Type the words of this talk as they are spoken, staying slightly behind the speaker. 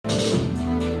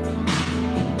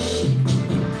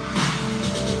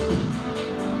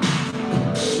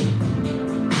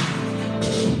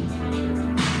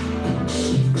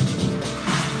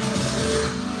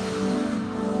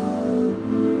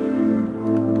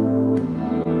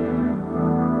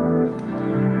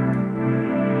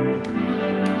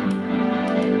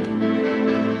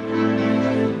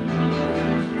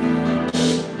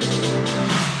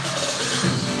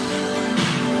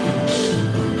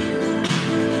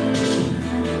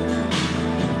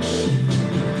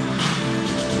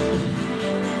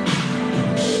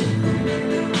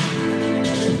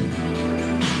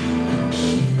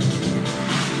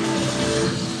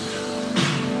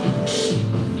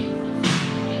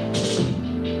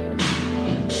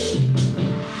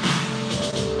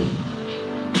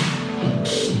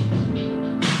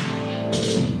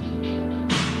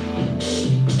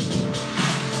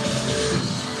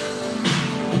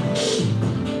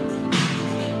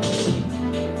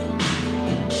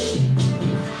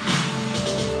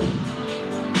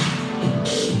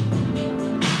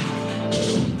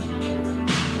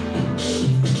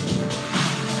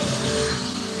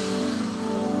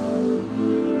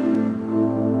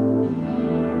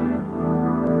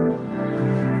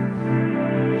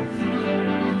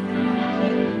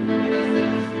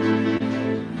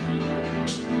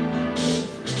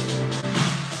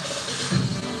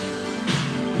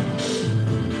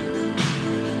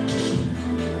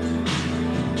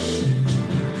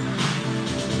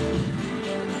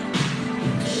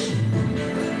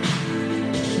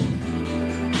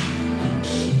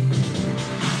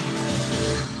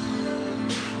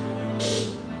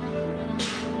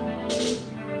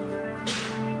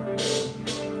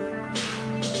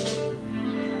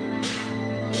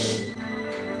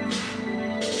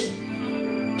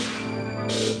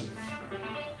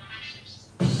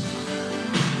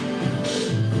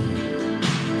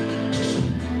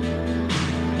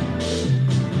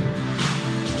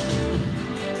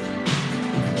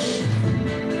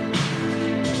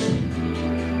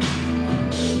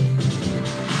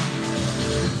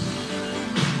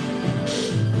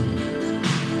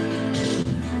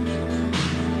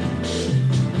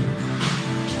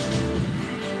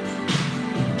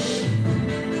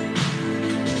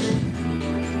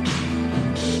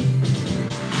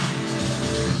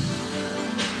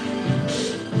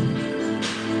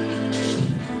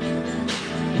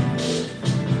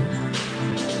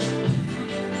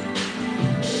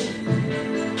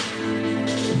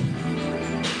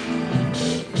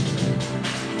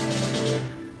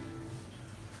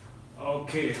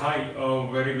Hi,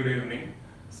 very good evening.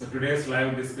 So today's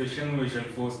live discussion we shall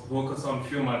focus on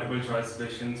few multiple choice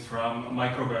questions from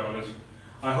microbiology.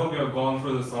 I hope you have gone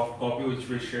through the soft copy which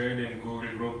we shared in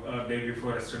Google group day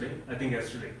before yesterday. I think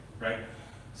yesterday, right?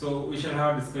 So we shall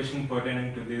have discussion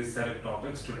pertaining to these select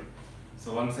topics today.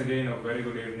 So once again, a very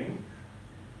good evening.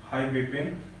 Hi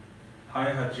Bipin. Hi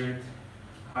Harjit.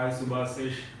 Hi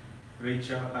Subhasish.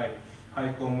 Richa. Hi.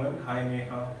 Hi Komal. Hi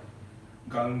Neha.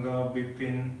 Ganga,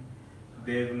 Bipin,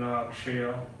 Devna,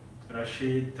 Akshaya,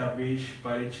 Rashid, Tabish,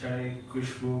 Parichay,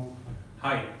 Kushbu.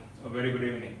 Hi, a very good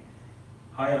evening.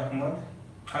 Hi Ahmad.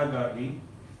 Hi Gargi.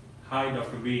 Hi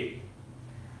Dr. B.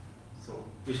 So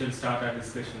we shall start our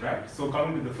discussion, right? So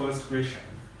coming to the first question.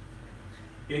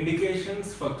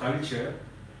 Indications for culture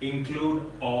include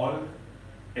all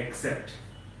except.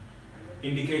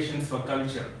 Indications for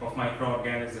culture of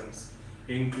microorganisms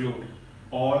include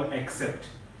all except.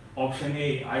 Option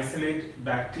A, isolate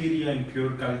bacteria in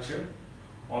pure culture.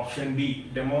 Option B,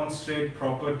 demonstrate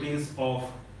properties of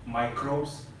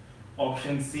microbes.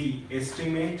 Option C,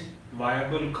 estimate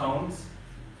viable counts.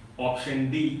 Option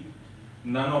D,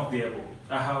 none of the above.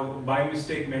 I have by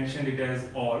mistake mentioned it as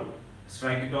all.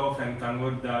 Strike it off and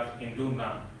convert that into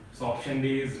none. So option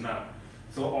D is none.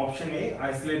 So option A,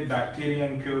 isolate bacteria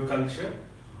in pure culture.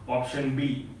 Option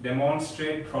B,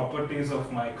 demonstrate properties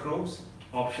of microbes.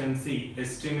 Option C,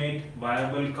 estimate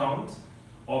viable counts.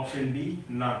 Option D,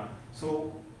 none.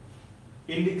 So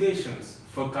indications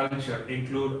for culture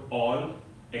include all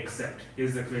except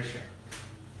is the question.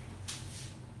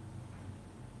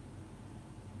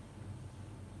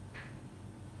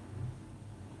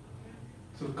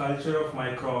 So culture of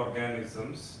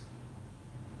microorganisms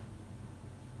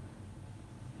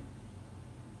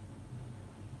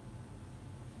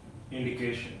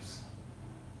indications.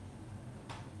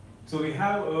 So we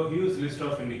have a huge list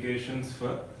of indications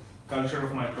for culture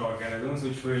of microorganisms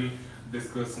which we'll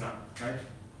discuss now, right?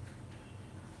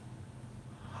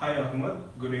 Hi Ahmad,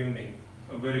 good evening.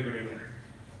 A very good evening.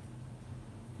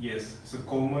 Yes, so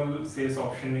Komal says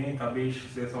option A, Tabish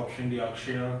says option D,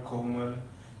 Akshaya, Komal,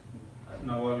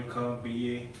 Navalka,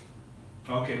 BA.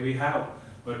 Okay, we have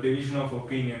a division of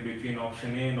opinion between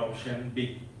option A and option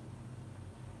D.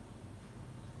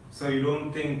 So you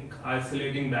don't think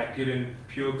isolating bacteria in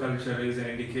pure culture is an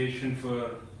indication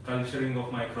for culturing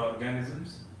of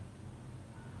microorganisms?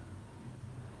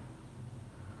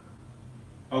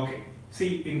 Okay,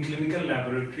 see, in clinical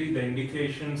laboratory, the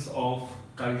indications of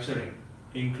culturing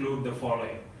include the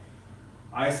following.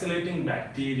 Isolating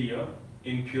bacteria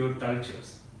in pure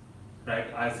cultures,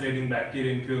 right? Isolating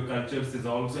bacteria in pure cultures is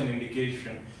also an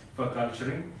indication for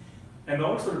culturing. And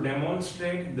also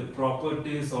demonstrate the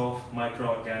properties of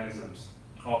microorganisms,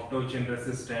 octogen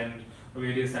resistant,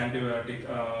 various antibiotic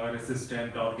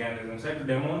resistant organisms, right? To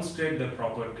demonstrate the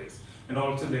properties and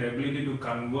also their ability to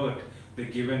convert the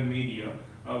given media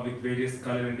with various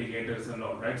color indicators and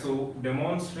all, right? So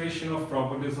demonstration of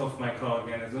properties of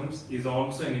microorganisms is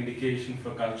also an indication for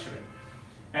culturing.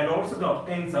 And also to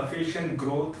obtain sufficient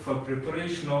growth for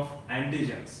preparation of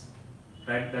antigens,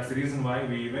 right? That's the reason why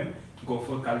we even go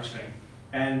for culturing.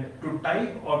 And to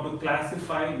type or to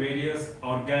classify various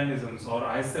organisms or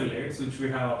isolates which we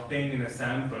have obtained in a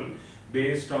sample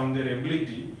based on their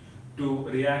ability to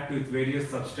react with various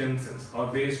substances or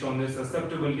based on their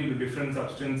susceptibility to different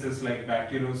substances like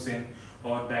bacteriocin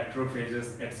or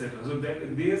bacteriophages, etc. So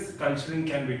this culturing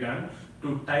can be done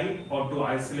to type or to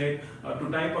isolate, to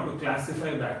type or to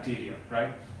classify bacteria,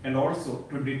 right? And also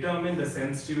to determine the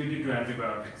sensitivity to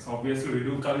antibiotics. Obviously, we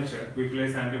do culture, we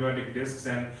place antibiotic discs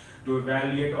and to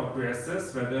evaluate or to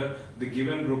assess whether the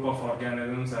given group of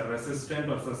organisms are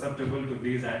resistant or susceptible to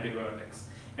these antibiotics.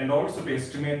 And also to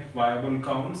estimate viable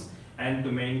counts and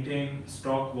to maintain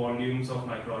stock volumes of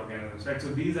microorganisms, right? So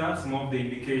these are some of the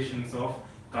indications of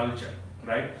culture,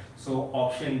 right? So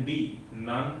option B,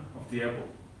 none of the above,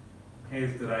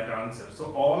 is the right answer.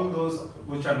 So all those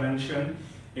which are mentioned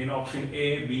in option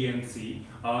A, B and C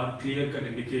are clear-cut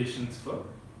indications for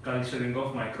culturing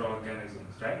of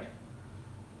microorganisms, right?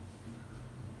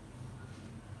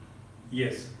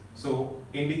 Yes, so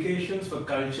indications for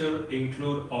culture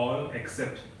include all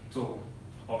except, so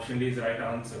option D is the right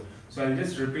answer. So I'll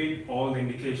just repeat all the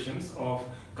indications of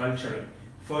culturing.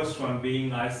 First one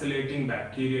being isolating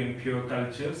bacteria in pure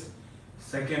cultures.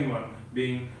 Second one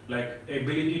being like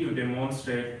ability to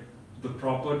demonstrate the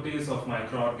properties of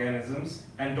microorganisms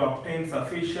and to obtain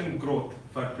sufficient growth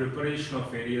for preparation of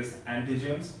various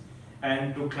antigens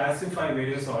and to classify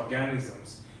various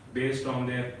organisms based on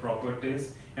their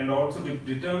properties and also to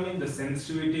determine the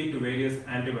sensitivity to various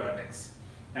antibiotics.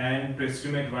 and to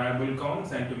estimate viable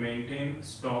counts and to maintain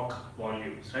stock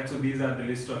volumes, right? So these are the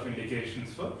list of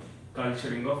indications for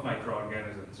culturing of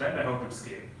microorganisms, right? I hope it's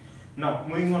clear. Now,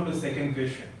 moving on to second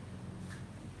question.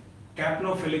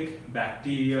 Capnophilic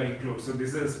bacteria include, so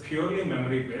this is purely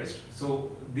memory based,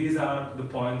 so these are the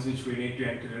points which we need to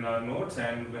enter in our notes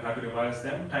and we have to revise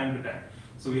them time to time.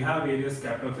 So we have various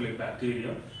capnophilic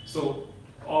bacteria. So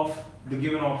of the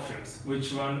given options,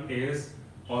 which one is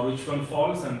or which one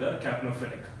falls under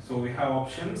capnophilic? So we have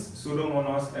options: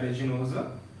 Pseudomonas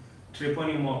aeruginosa,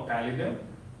 Treponema pallidum,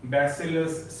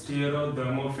 Bacillus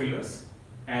stereothermophilus,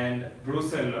 and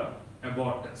Brucella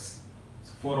abortus.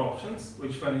 So 4 options.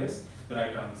 Which one is the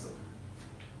right answer?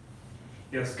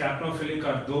 Yes, capnophilic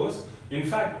are those. In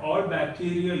fact, all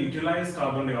bacteria utilize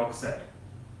carbon dioxide,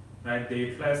 right? They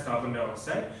utilize carbon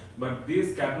dioxide, but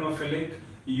these capnophilic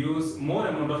use more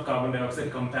amount of carbon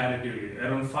dioxide comparatively.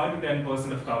 Around 5 to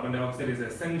 10% of carbon dioxide is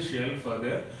essential for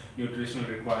their nutritional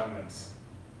requirements.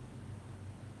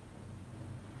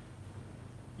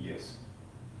 Yes.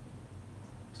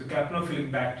 So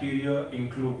capnophilic bacteria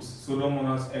includes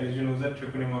Pseudomonas aeruginosa,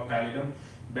 Treponema pallidum,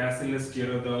 Bacillus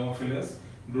stereothermophilus,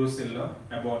 Brucella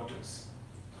abortus.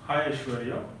 Hi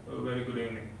Aishwarya, very good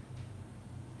evening.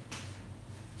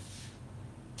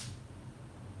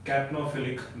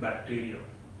 Capnophilic bacteria.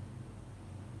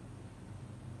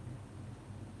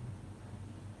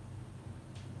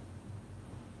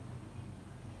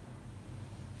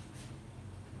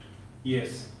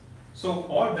 Yes. So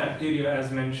all bacteria,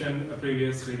 as mentioned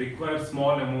previously, require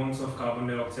small amounts of carbon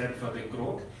dioxide for their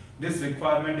growth. This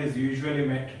requirement is usually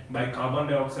met by carbon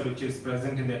dioxide which is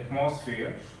present in the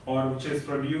atmosphere or which is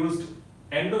produced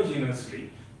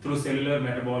endogenously through cellular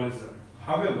metabolism.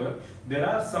 However, there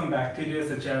are some bacteria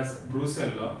such as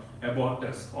Brucella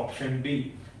abortus, option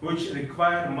D, which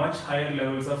require much higher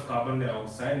levels of carbon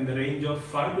dioxide in the range of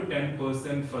 5 to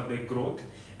 10% for their growth,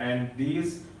 and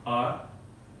these are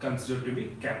considered to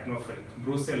be capnophilic.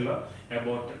 Brucella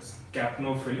abortus,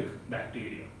 capnophilic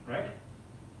bacteria, right?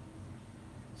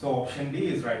 So option D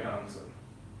is right answer.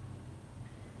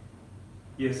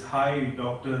 Yes, hi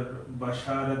Dr.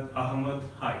 Basharat Ahmad,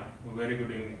 hi, very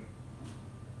good evening.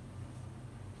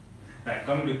 Right,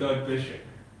 coming to third question.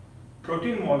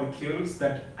 Protein molecules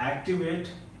that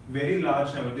activate very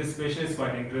large number. This question is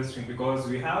quite interesting because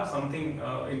we have something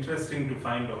interesting to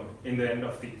find out in the end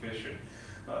of the question.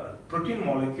 Protein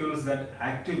molecules that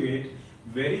activate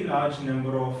very large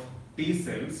number of T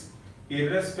cells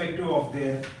irrespective of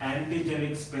their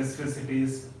antigenic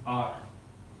specificities are.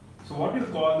 So what we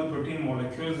call the protein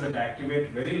molecules that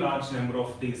activate very large number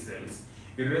of T cells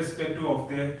irrespective of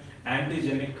their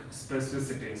antigenic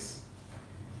specificities?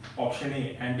 Option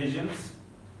A, antigens.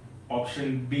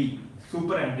 Option B,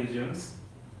 superantigens.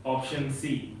 Option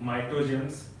C,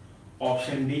 mitogens.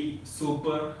 Option D,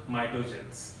 super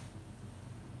mitogens.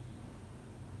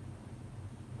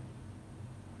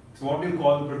 So what we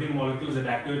call the protein molecules that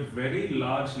activate very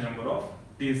large number of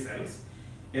T cells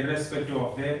irrespective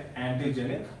of their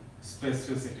antigenic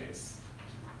specificities.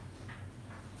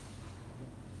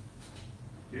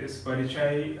 Yes,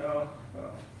 Parichay,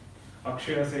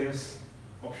 Akshaya says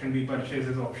option B, Parichay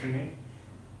says option A.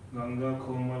 Ganga,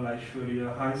 Komal,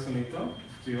 Aishwarya, hi Sunita.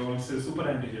 So you all say super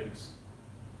antigens.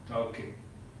 Okay.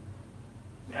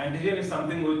 The antigen is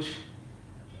something which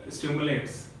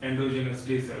stimulates endogenous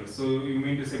T cells. So you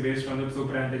mean to say based on that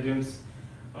super antigens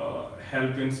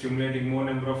help in stimulating more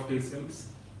number of T cells?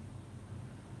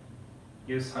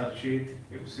 Yes, Harshit,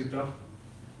 Ipsita.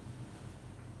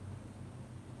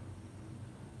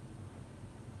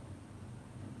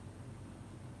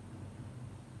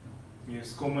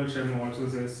 Yes, Komal Sharma also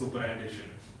says super antigen.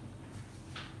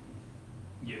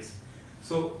 Yes.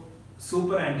 So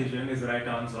super antigen is the right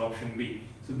answer, option B.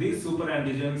 So these super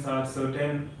antigens are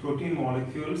certain protein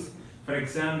molecules. For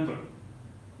example,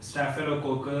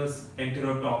 Staphylococcus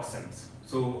enterotoxins.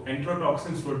 So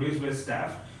enterotoxins produced by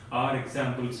staph are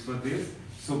examples for these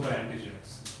super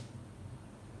antigens.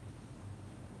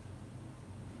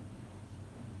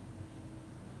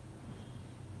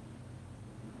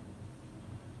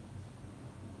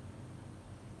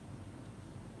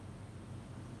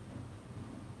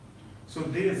 So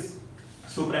these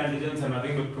superantigens are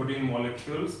nothing but protein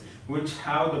molecules which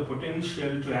have the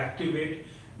potential to activate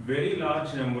very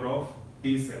large number of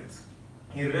T cells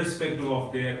irrespective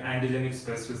of their antigenic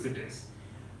specificities.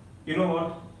 You know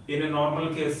what? In a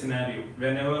normal case scenario,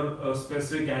 whenever a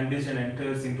specific antigen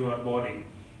enters into our body,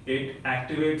 it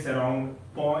activates around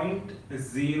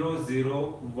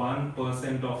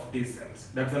 0.001% of T cells.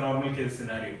 That's a normal case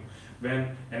scenario.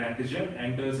 When an antigen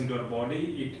enters into our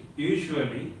body, it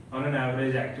usually, on an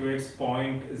average, activates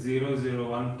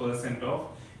 0.001% of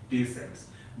T cells.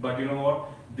 But you know what?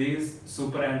 These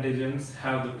superantigens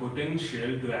have the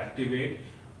potential to activate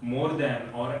more than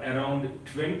or around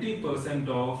 20%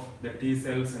 of the T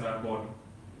cells in our body.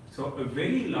 So a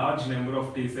very large number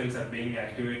of T cells are being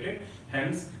activated.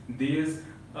 Hence, these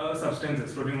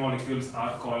substances, protein molecules,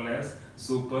 are called as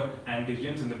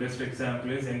superantigens, and the best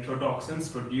example is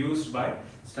enterotoxins produced by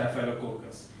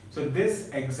Staphylococcus. So this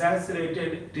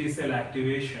exacerbated T cell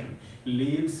activation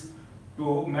leads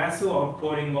to massive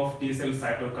outpouring of T cell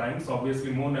cytokines.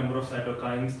 Obviously, more number of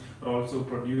cytokines are also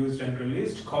produced and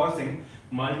released, causing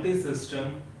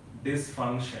multi-system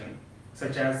dysfunction,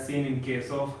 such as seen in case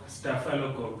of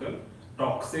staphylococcal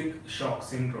toxic shock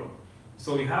syndrome.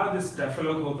 So we have this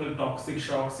staphylococcal toxic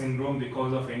shock syndrome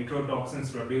because of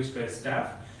enterotoxins produced by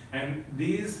staph, and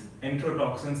these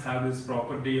enterotoxins have this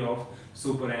property of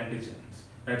superantigens.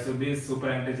 Right, so these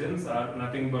superantigens are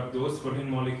nothing but those protein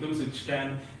molecules which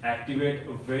can activate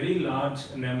a very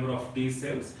large number of T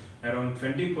cells, around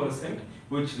 20%,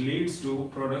 which leads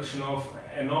to production of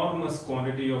enormous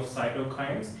quantity of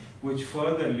cytokines, which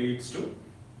further leads to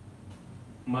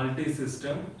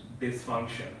multi-system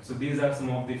dysfunction. So these are some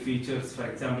of the features. For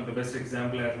example, the best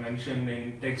example I have mentioned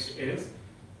in text is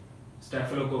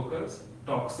Staphylococcus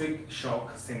toxic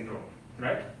shock syndrome,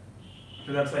 right?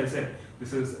 So that's why I said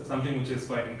this is something which is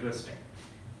quite interesting.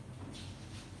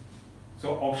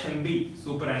 So option B,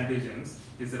 superantigens,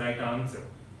 is the right answer.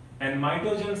 And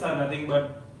mitogens are nothing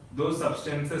but those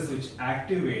substances which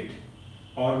activate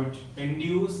or which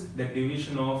induce the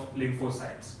division of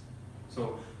lymphocytes.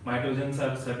 So mitogens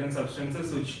are certain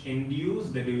substances which induce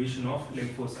the division of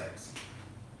lymphocytes.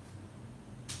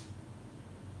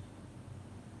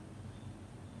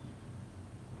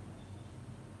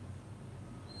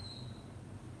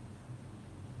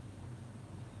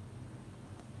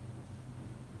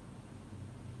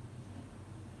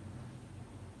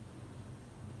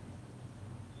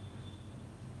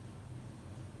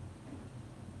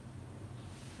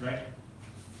 Right?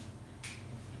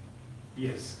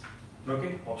 Yes.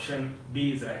 Okay, option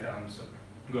B is the right answer.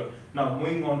 Good. Now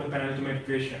moving on to penultimate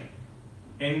question.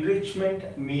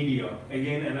 Enrichment media,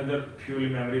 again another purely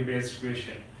memory based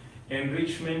question.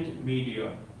 Enrichment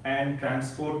media and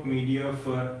transport media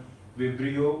for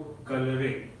Vibrio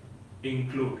coloring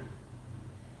include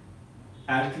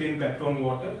alkaline peptone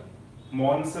water,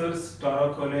 Monser's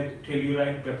taurocolate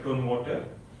telluride peptone water,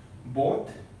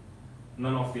 both,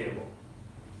 none of the above.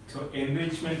 So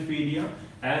enrichment media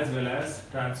as well as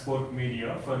transport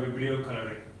media for Vibrio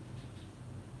coloring.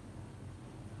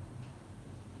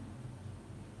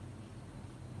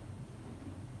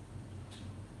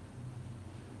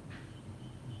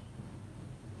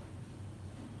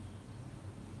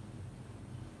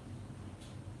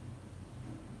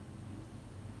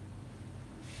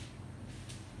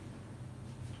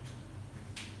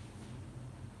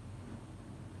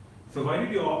 So why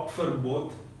did you opt for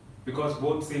both? Because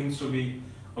both seems to be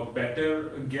a better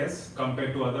guess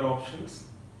compared to other options.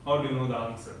 How do you know the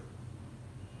answer?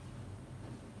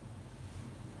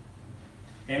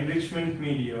 Enrichment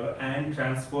media and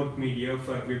transport media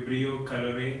for Vibrio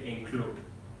coloring include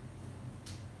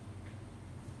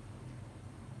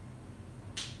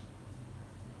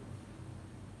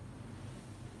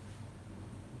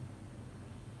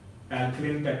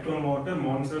alkaline peptone water,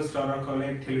 Monser's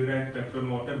taurocolate telluride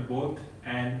peptone water, both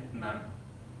and none.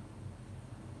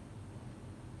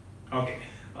 Okay,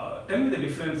 tell me the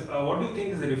difference. What do you think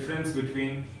is the difference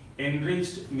between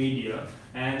enriched media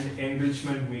and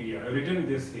enrichment media? I've written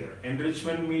this here.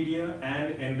 Enrichment media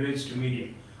and enriched media.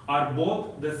 Are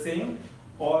both the same,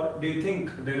 or do you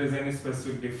think there is any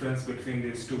specific difference between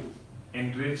these two?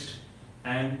 Enriched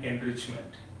and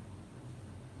enrichment.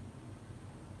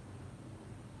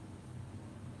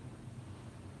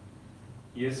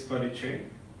 Yes, Parichay.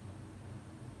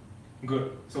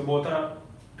 Good. So both are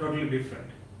totally different.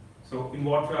 So in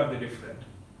what way are they different?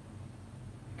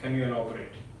 Can you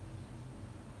elaborate?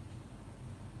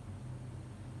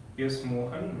 Yes,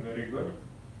 Mohan, very good.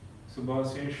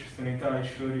 Subhasish, Sunita,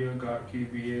 Aishwarya, Garki,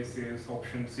 BA says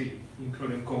option C,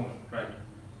 including common, right?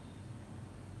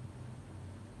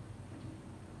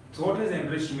 So what is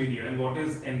enriched media and what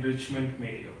is enrichment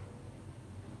media?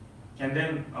 And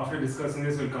then after discussing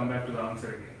this, we'll come back to the answer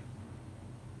again.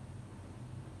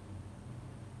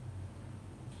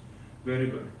 Very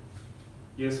good.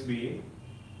 Yes, BA.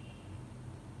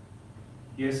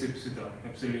 Yes, Ipsita,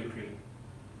 absolutely.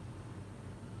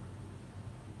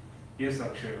 Yes,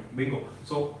 Akshay, bingo.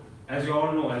 So, as you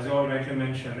all know, as you all rightly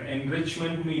mentioned,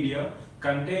 enrichment media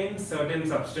contains certain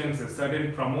substances,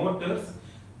 certain promoters,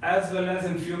 as well as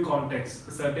in few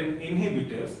contexts, certain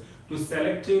inhibitors to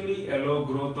selectively allow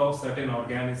growth of certain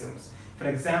organisms. For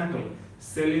example,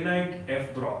 selenite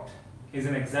F broth is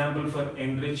an example for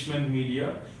enrichment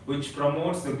media which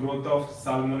promotes the growth of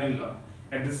salmonella.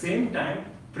 At the same time,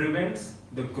 prevents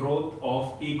the growth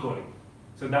of E. coli.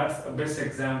 So that's the best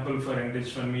example for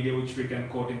enrichment media which we can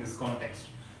quote in this context.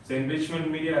 So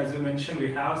enrichment media, as you mentioned,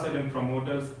 we have certain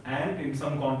promoters and in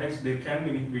some contexts there can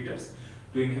be inhibitors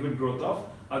to inhibit growth of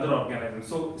other organisms.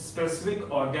 So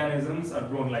specific organisms are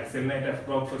grown like selenite F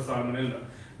broth for salmonella,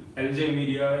 LJ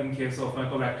media in case of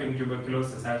Mycobacterium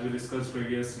tuberculosis as we discussed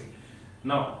previously.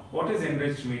 Now, what is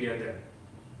enriched media then?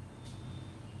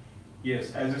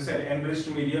 Yes, as you said, enriched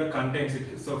media contains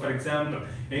it. So, for example,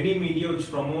 any media which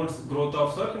promotes growth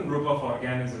of certain group of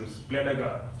organisms, blood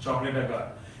agar, chocolate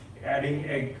agar, adding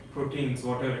egg, proteins,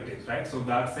 whatever it is, right? So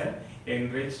that's an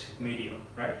enriched media,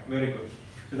 right? Very good.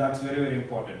 So that's very, very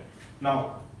important.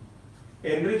 Now,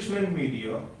 enrichment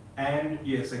media and,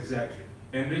 yes, exactly.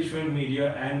 Enrichment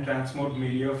media and transport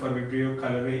media for Vibrio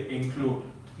cholerae include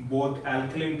both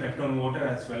alkaline peptone water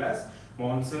as well as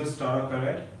Monser's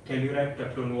taurocolate telluride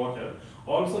peptone water.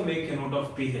 Also make a note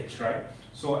of pH, right?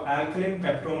 So alkaline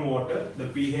peptone water, the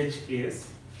pH is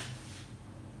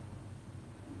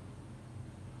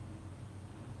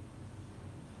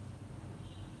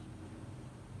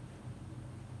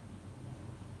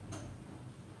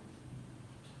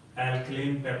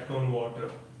alkaline peptone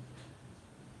water,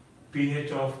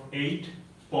 pH of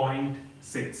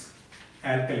 8.6,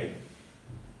 alkaline.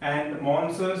 And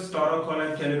Monser's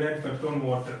taurocolate telluride peptone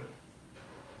water,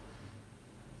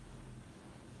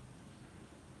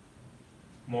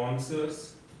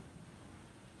 Monser's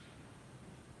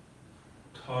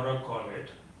taurocolate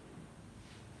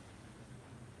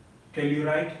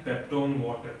telluride peptone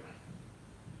water.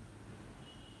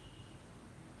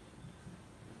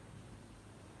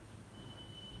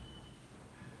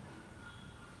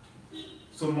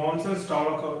 So Monser's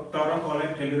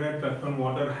taurocolate telluride peptone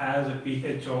water has a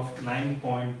pH of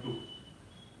 9.2.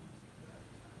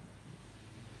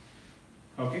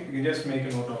 Okay, you just make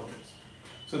a note of this.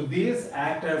 So these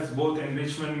act as both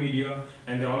enrichment media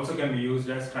and they also can be used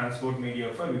as transport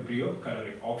media for Vibrio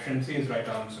cholerae. Option C is right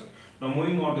answer. Now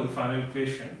moving on to the final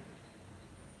question.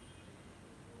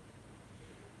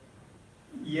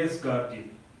 Yes, Gargi.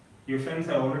 Your friends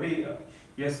have already,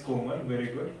 yes, Komal, very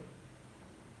good.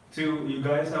 So you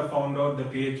guys have found out the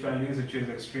pH values, which is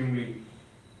extremely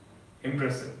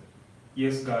impressive.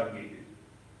 Yes, Gargi.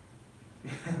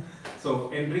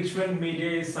 So enrichment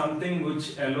media is something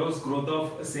which allows growth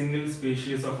of a single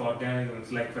species of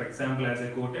organisms, like for example, as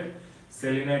I quoted,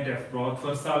 selenite F broth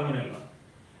for salmonella.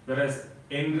 Whereas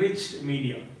enriched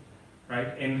media,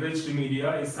 right? Enriched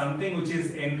media is something which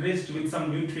is enriched with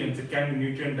some nutrients. It can be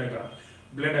nutrient agar,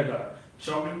 blood agar,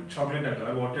 chocolate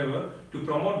agar, whatever, to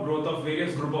promote growth of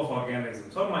various group of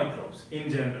organisms or microbes in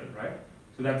general, right?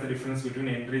 So that's the difference between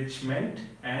enrichment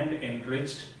and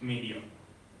enriched media,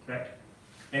 right?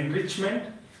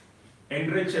 Enrichment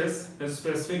enriches a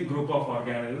specific group of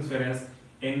organisms, whereas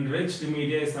enriched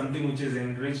media is something which is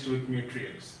enriched with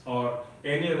nutrients or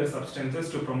any other substances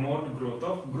to promote growth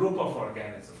of group of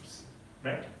organisms,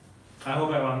 right? I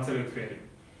hope I've answered it fairly.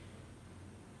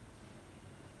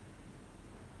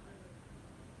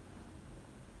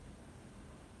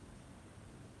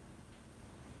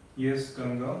 Yes,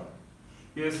 Ganga.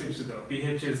 Yes, Ipsita.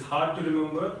 pH is hard to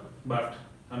remember, but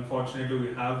unfortunately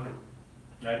we have to.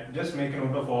 Right? Just make a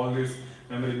note of all these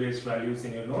memory-based values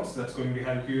in your notes. That's going to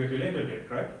help you at a later date,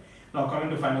 right? Now coming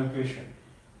to final question.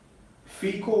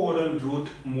 Fecal-oral route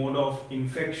mode of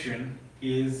infection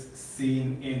is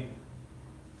seen in.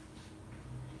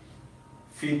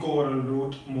 Fecal-oral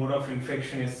route mode of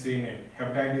infection is seen in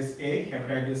hepatitis A,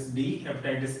 hepatitis D,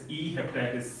 hepatitis E,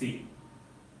 hepatitis C.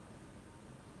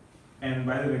 And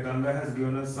by the way, Ganga has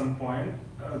given us some point.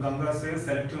 Ganga says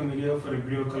selective media for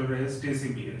Vibrio cholerae is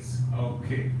TCBS.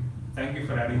 Okay. Thank you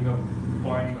for adding the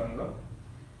point, Ganga.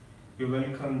 You're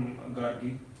welcome,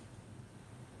 Gargi.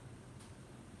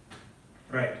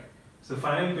 Right. So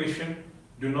final question.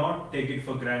 Do not take it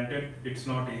for granted. It's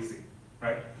not easy.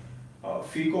 Right.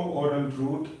 Fecal-oral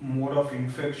route mode of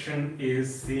infection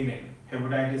is seen in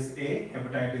hepatitis A,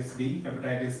 hepatitis D,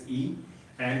 hepatitis E,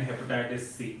 and hepatitis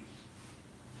C.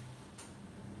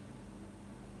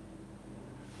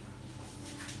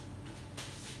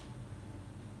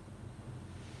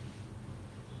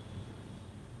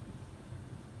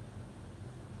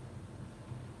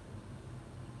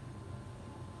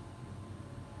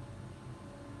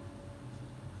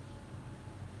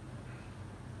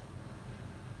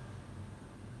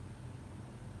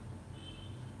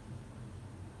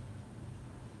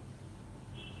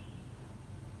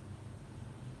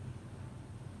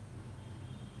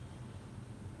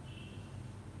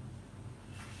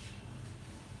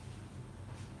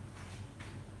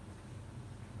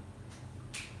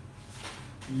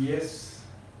 Yes.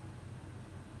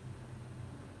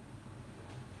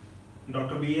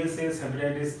 Dr. B.S. says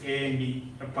hepatitis A and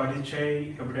B.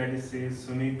 Parichay, hepatitis A,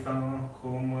 Sunita,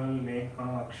 Komal,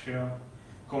 Neha, Akshay,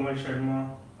 Komal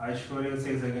Sharma, Aishwarya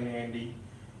says again A and D.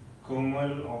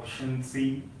 Komal, option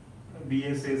C.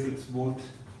 B.S. says it's both.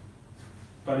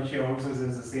 Parichay also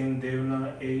says the same.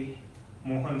 Devna A.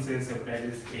 Mohan says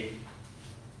hepatitis A.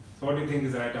 So what do you think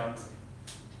is the right answer?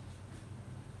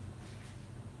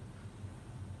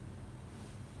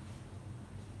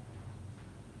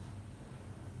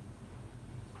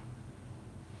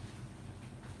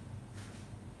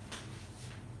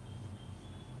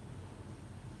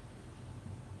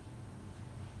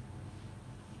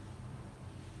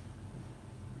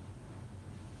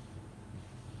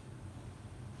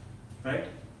 Right?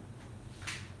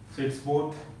 So it's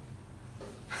both.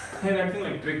 And I think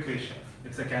like trick question.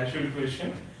 It's a casual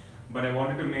question, but I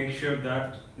wanted to make sure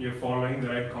that you're following the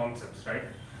right concepts, right?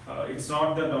 It's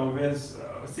not that always,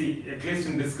 see, at least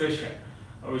in discussion,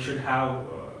 we should have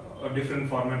a different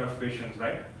format of questions,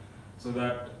 right? So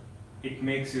that it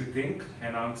makes you think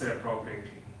and answer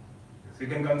appropriately. So you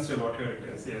can consider whatever it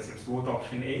is. Yes, it's both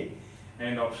option A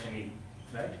and option E,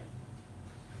 right?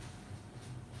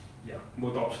 Yeah,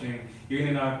 both option A. Even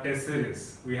in our test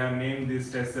series, we have named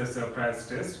these tests as surprise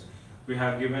test. We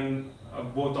have given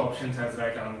both options as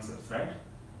right answers, right?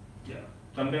 Yeah.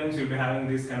 Sometimes you'll be having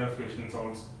these kind of questions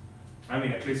also. I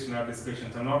mean, at least in our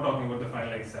discussions. I'm not talking about the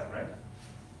final exam, right?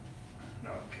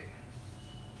 Okay.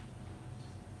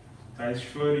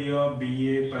 Aishwarya,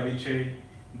 BA, Parichay,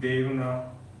 Devna,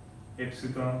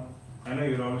 Epsita. I know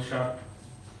you're all sharp.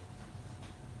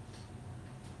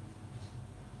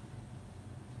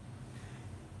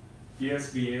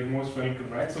 Yes, BA, you're most welcome,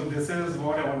 right? So this is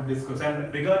what I want to discuss.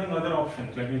 And regarding other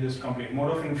options, let me just complete.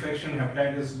 Mode of infection,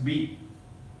 hepatitis B.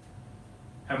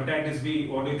 Hepatitis B,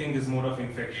 what do you think is mode of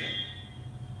infection?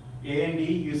 A and D,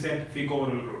 you said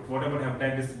fecal-oral route. What about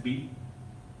hepatitis B?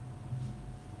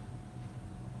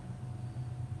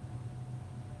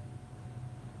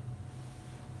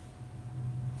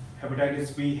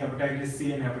 Hepatitis B, hepatitis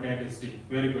C, and hepatitis D.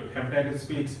 Very good. Hepatitis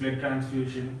B, it's blood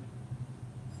transfusion.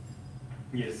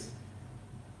 Yes.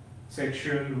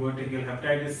 Sexual, vertical.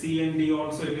 Hepatitis C and D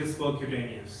also, it is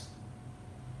percutaneous.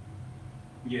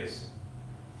 Yes.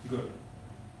 Good.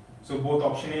 So both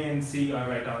option A and C are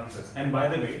right answers. And by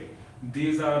the way,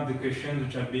 these are the questions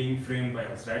which are being framed by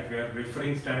us, right? We are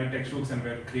referring standard textbooks and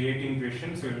we are creating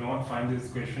questions, so you will not find these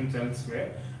questions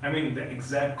elsewhere. I mean, the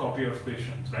exact copy of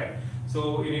questions, right?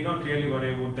 So you need not really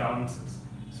worry about the answers.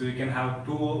 So you can have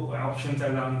 2 options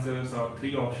as answers or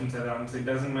 3 options as answers. It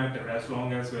doesn't matter as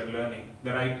long as we are learning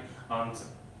the right answer,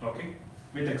 okay?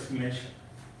 With explanation.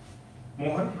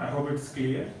 Mohan, I hope it's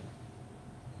clear.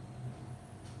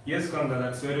 Yes, Kanga,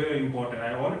 that's very, very important.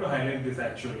 I wanted to highlight this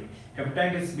actually.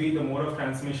 Hepatitis B, the mode of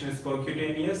transmission is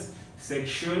percutaneous,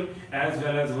 sexual, as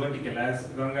well as vertical, as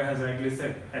Ganga has rightly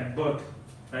said, at birth,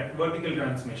 right? Vertical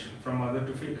transmission from mother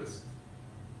to fetus.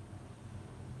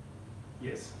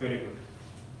 Yes, very good.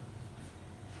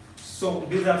 So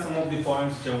these are some of the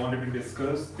points which I wanted to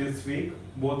discuss this week,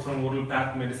 both from Oral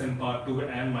Path Medicine Part 2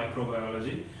 and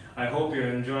Microbiology. I hope you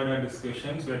enjoyed our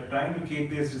discussions. We are trying to keep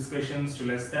these discussions to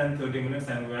less than 30 minutes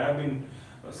and we have been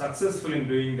successful in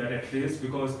doing that at least,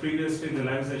 because previously the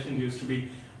live session used to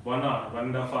be 1 hour,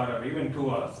 1.5 hours, or even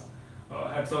 2 hours.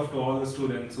 Hats off to all the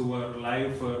students who were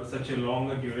live for such a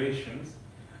longer durations,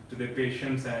 to their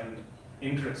patience and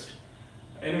interest.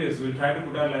 Anyways, we'll try to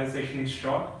put our live sessions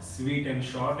short, sweet and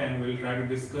short, and we'll try to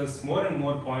discuss more and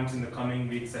more points in the coming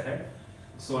weeks ahead.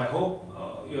 So I hope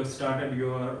you have started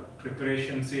your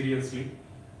preparation seriously.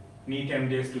 NEET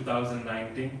MDS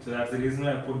 2019. So that's the reason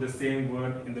I put the same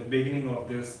word in the beginning of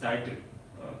this title,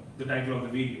 the title of the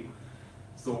video.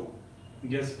 So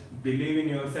just believe in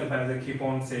yourself, as I keep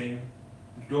on saying.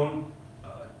 Don't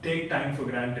take time for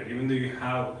granted. Even though you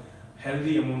have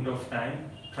healthy amount of time,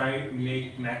 try to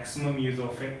make maximum use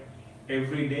of it.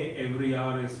 Every day, every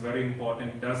hour is very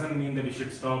important. It doesn't mean that you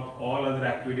should stop all other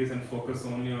activities and focus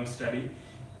only on study.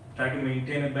 Try to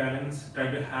maintain a balance,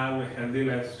 try to have a healthy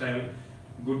lifestyle,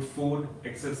 good food,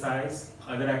 exercise,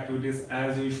 other activities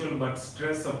as usual, but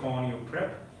stress upon your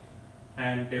prep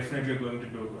and definitely going to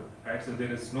do good, right? So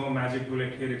there is no magic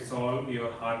bullet here, it's all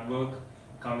your hard work,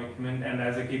 commitment, and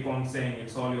as I keep on saying,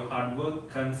 it's all your hard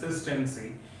work,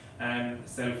 consistency, and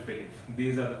self-belief.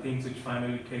 These are the things which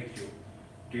finally take you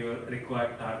to your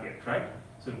required target, right?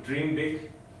 So dream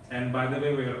big. And by the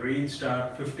way, we have reached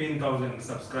our 15,000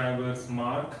 subscribers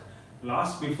mark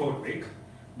before week,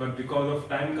 but because of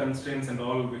time constraints and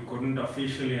all, we couldn't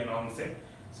officially announce it.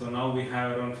 So now we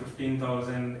have around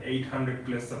 15,800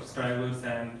 plus subscribers,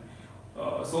 and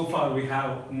So far we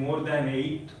have more than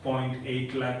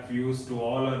 8.8 lakh views to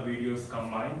all our videos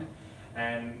combined,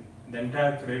 and the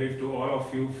entire credit to all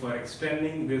of you for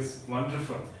extending this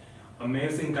wonderful,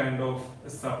 amazing kind of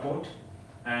support.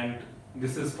 And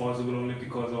this is possible only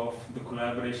because of the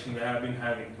collaboration we have been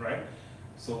having, right?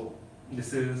 So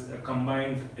this is a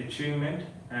combined achievement,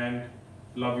 and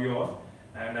love you all,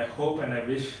 and I hope and I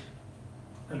wish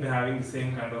I'll be having the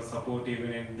same kind of support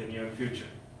even in the near future,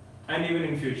 and even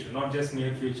in future, not just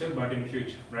near future but in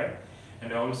future, right?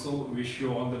 And I also wish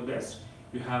you all the best.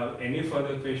 If you have any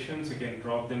further questions, you can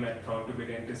drop them at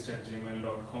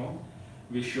proudtobedentist@gmail.com.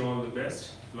 Wish you all the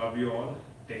best, love you all,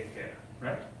 take care,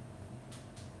 right?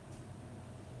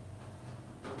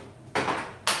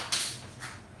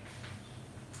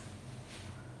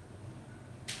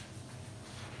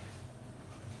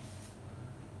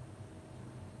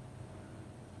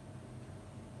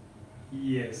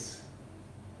 Yes.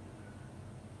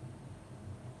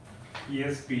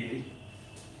 Yes, PA.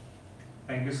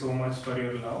 Thank you so much for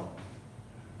your love.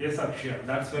 Yes, Akshay,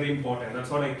 that's very important. That's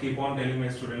what I keep on telling my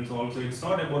students also. It's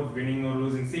not about winning or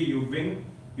losing. See, you win,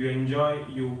 you enjoy,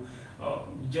 you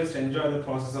just enjoy the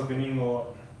process of winning,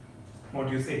 or what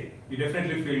you say. You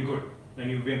definitely feel good when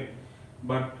you win.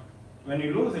 But when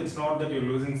you lose, it's not that you're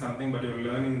losing something, but you're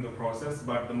learning in the process.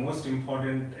 But the most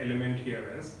important element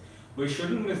here is we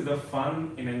shouldn't miss the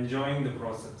fun in enjoying the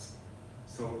process.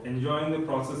 So enjoying the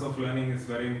process of learning is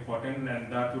very important,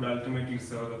 and that would ultimately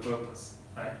serve the purpose,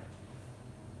 right?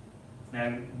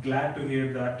 And glad to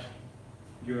hear that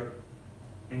you're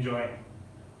enjoying.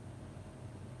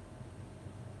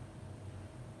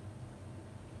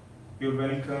 You're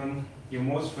welcome. You're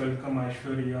most welcome,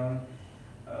 Aishwarya.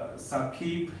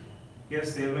 Sakib,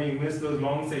 yes, Devna, you missed those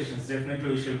long sessions.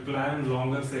 Definitely we should plan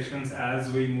longer sessions as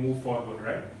we move forward,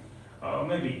 right?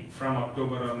 Maybe from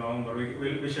October or November,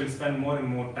 we shall spend more and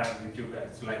more time with you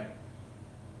guys. Like,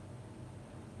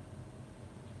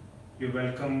 you're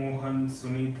welcome, Mohan,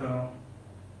 Sunita.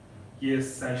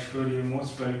 Yes, Aishwarya, you're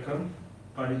most welcome.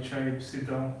 Parichai,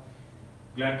 Ipsita.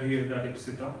 Glad to hear that,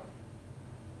 Ipsita.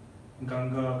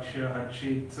 Ganga, Akshay,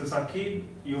 Harshit. So Sakib,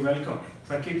 you're welcome.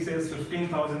 Sakib says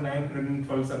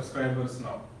 15,912 subscribers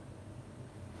now.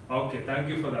 Okay, thank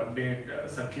you for the update,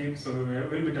 Sakib. So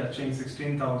we'll be touching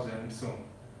 16,000 soon.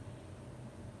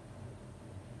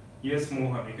 Yes,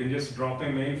 Mohan, you can just drop a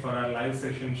mail for our live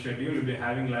session schedule. We'll be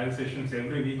having live sessions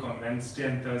every week on Wednesday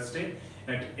and Thursday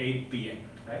at 8 p.m.,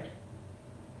 right?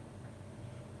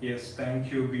 Yes,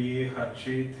 thank you, B.A.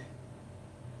 Harshit.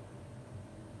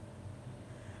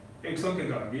 It's okay,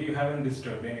 Gargi, you haven't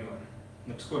disturbed anyone.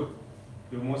 That's good.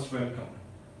 You're most welcome.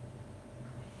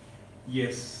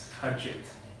 Yes, Harshit.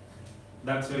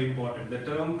 That's very important. The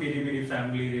term PDBD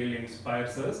family really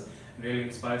inspires us, really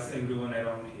inspires everyone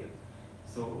around here.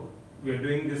 So we are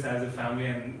doing this as a family,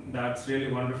 and that's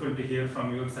really wonderful to hear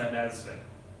from your side as well.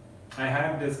 I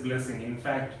had this blessing. In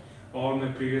fact, all my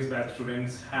previous batch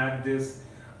students had this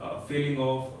feeling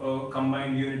of a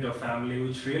combined unit of family,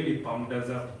 which really pumped us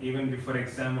up even before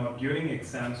exam or during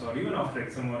exams or even after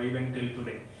exam or even till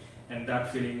today. And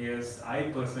that feeling is, I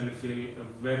personally feel,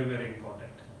 very, very important.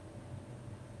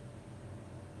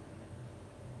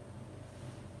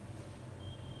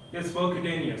 Yes,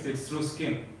 percutaneous, it's through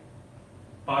skin,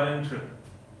 parenteral.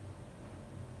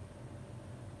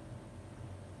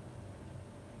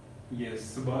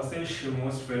 Yes, Subhasesh, you're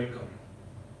most welcome.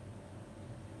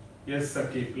 Yes,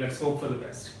 Sakib, let's hope for the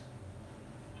best.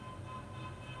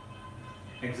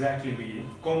 Exactly, B.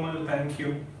 Komal, thank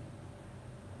you.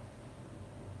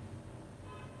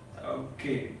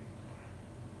 Okay.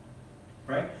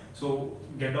 Right? So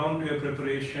get on to your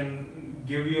preparation,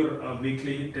 give your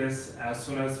weekly tests as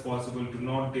soon as possible, do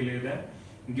not delay them.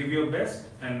 Give your best,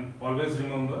 and always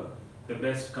remember, the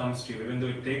best comes to you, even though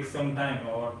it takes some time,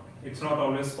 or it's not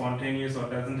always spontaneous or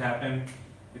doesn't happen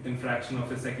within fraction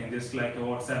of a second, just like a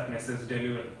WhatsApp message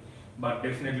delivery. But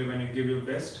definitely when you give your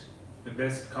best, the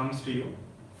best comes to you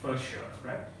for sure,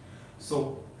 right?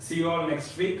 So see you all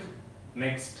next week,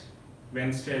 next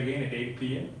Wednesday again at 8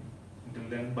 p.m. Until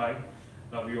then, bye.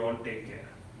 Love you all. Take care.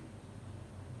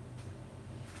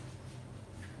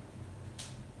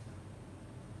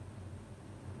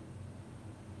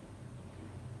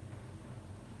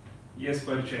 Yes,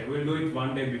 Parichay, we'll do it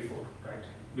one day before, right?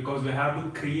 Because we have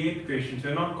to create questions.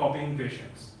 We're not copying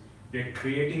questions. We're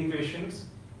creating questions.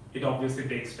 It obviously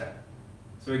takes time.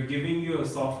 So we're giving you a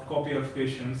soft copy of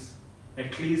questions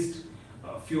at least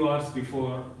a few hours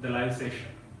before the live session.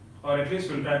 Or at least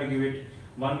we'll try to give it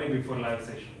one day before live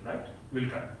session, right? We'll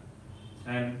try.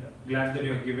 And glad that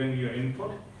you have given your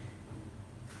input.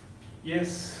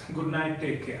 Yes, good night,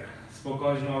 take care.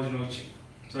 Spokojno noci.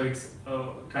 So it's a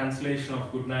translation of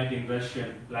good night in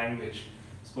Russian language.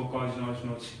 Spokojnoy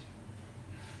noci.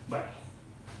 Bye.